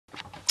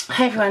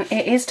Hey everyone,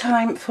 it is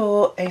time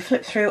for a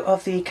flip through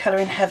of the Colour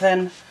in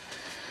Heaven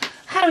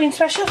Halloween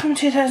special from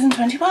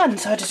 2021.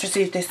 So I just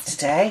received this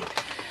today.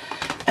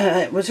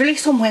 It was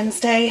released on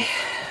Wednesday,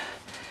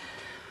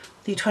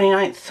 the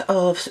 29th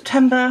of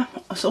September.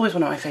 It's always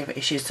one of my favourite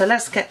issues, so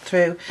let's get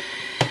through.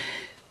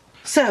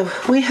 So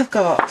we have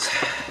got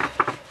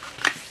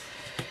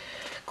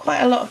quite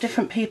a lot of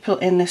different people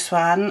in this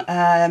one.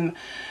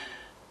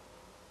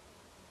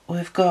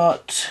 We've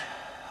got,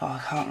 oh, I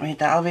can't read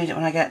that, I'll read it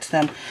when I get to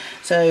them.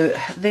 So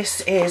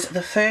this is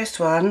the first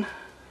one.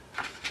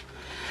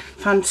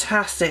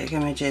 Fantastic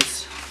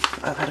images.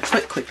 I've had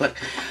a quick look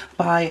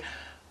by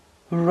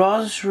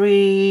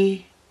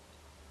Rosri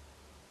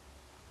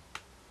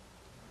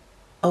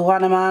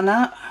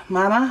Owanamana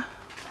Mama.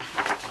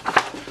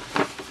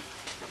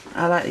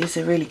 I like these,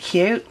 they're really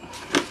cute.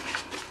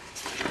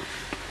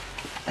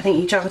 I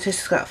think each artist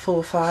has got 4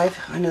 or 5.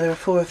 I know there are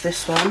 4 of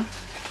this one.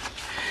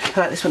 I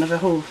like this one of a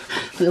whole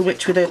little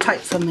witch with her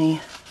tights on the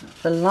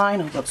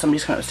line. Oh god,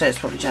 somebody's coming upstairs,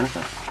 probably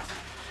Jennifer.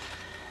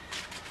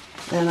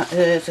 Then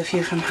there's a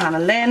few from Hannah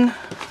Lynn.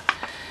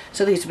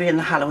 So these will be in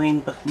the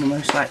Halloween book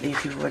most likely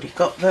if you've already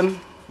got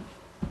them.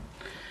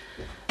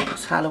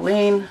 It's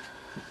Halloween.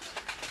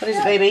 What is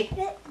it, baby?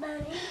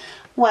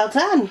 Well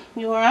done.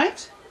 You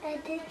alright? I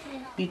did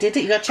it. You did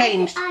it? You got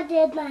changed? I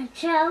did my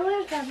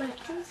showers and my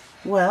teeth.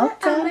 Well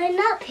done. And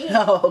my nappy.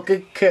 Oh,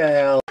 good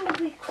girl. I'll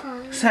be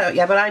crying. So,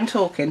 yeah, but I'm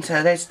talking,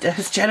 so there's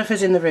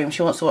Jennifer's in the room.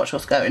 She wants to watch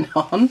what's going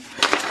on.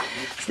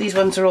 So these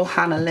ones are all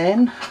Hannah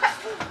Lynn.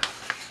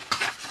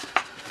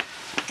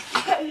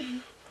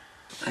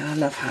 And I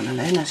love Hannah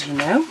Lynn, as you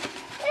know.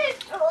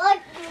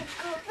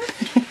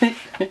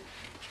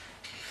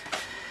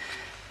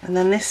 And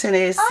then this one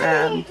is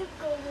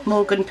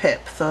Morgan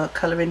Pip for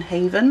Colour in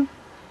Haven.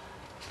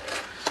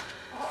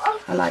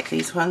 I like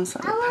these ones,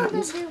 like the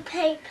patterns. Do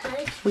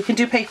papers. We can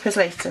do papers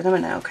later, no,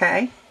 no,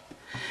 okay.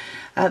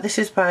 This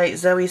is by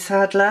Zoe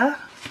Sadler.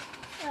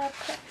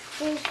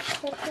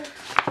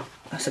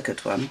 That's a good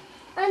one.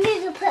 I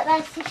need to put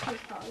my stickers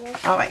on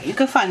it. Alright, you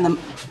can find them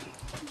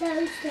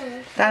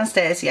Downstairs.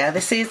 downstairs, yeah.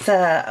 This is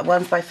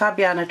one's by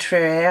Fabiana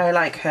Trier. I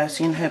like her,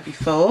 seen her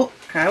before.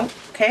 Ow,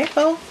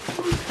 careful.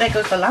 There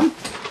goes the lamp.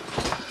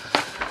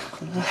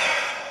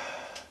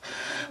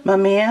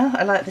 Mamiya,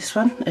 I like this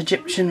one,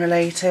 Egyptian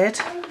related.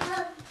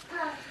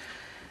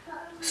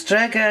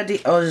 Strega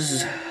de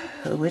Oz,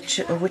 a witch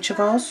of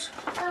Oz.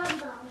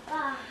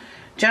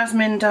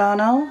 Jasmine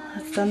Darnell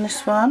has done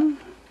this one.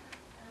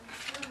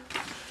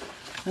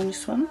 And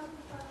this one.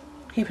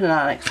 Keeping an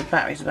eye on it because the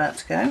battery's about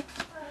to go.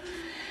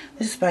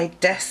 This is by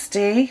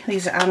Desty.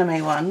 These are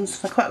anime ones.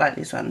 I quite like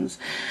these ones.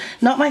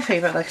 Not my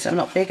favourite, like I said, I'm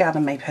not a big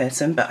anime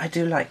person, but I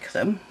do like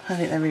them. I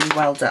think they're really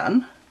well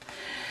done.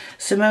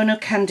 Simona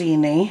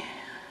Candini.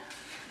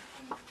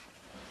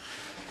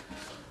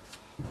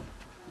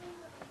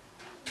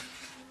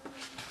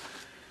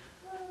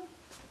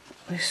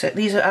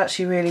 These are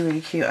actually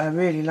really cute. I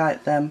really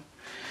like them.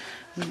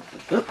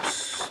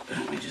 Oops.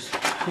 Let me just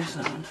use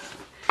that one.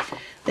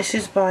 This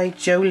is by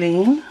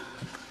Jolene.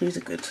 These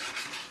are good. So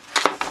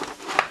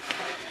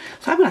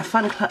I'm going to have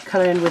fun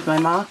colouring with my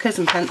markers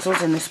and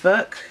pencils in this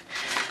book.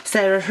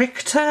 Sarah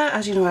Richter.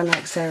 As you know, I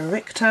like Sarah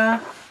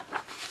Richter.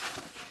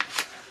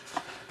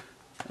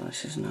 Oh,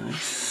 this is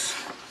nice.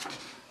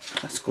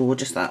 That's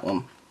gorgeous, that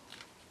one.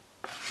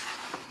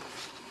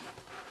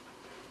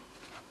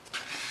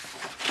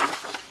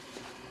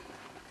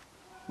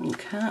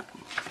 Okay.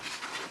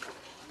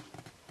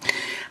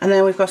 And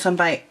then we've got some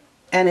by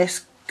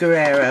Enis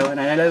Guerrero, and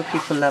I know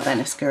people love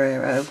Enis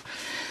Guerrero.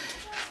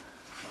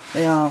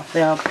 They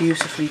are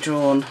beautifully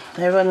drawn.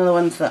 They're one of the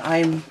ones that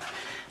I'm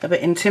a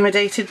bit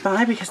intimidated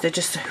by because they're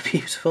just so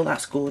beautiful.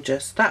 That's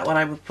gorgeous. That one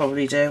I would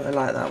probably do. I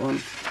like that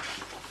one.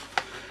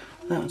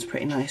 That one's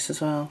pretty nice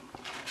as well.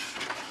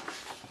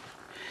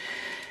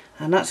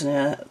 And that's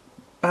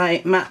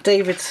by Matt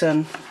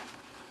Davidson.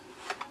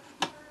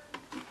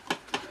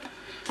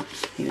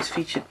 He was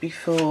featured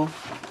before.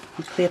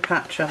 It's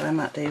Cleopatra by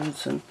Matt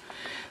Davidson.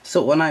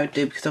 Sort of one I would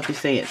do because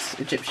obviously it's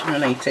Egyptian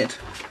related.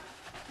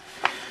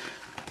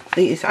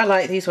 I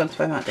like these ones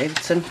by Matt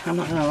Davidson. I'm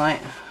not gonna lie.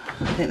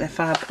 I think they're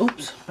fab.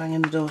 Oops,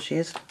 banging the door she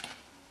is.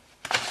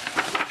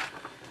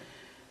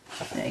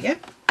 There you go.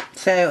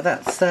 So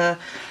that's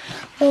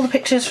all the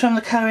pictures from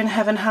the Colour in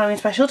Heaven Halloween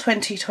Special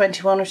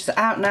 2021, which is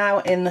out now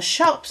in the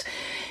shops.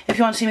 If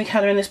you want to see me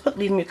colour in this book,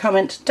 leave me a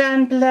comment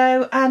down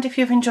below. And if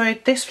you've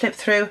enjoyed this flip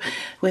through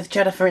with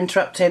Jennifer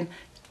interrupting,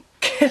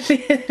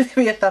 give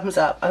me a thumbs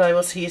up and I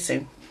will see you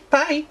soon.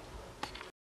 Bye!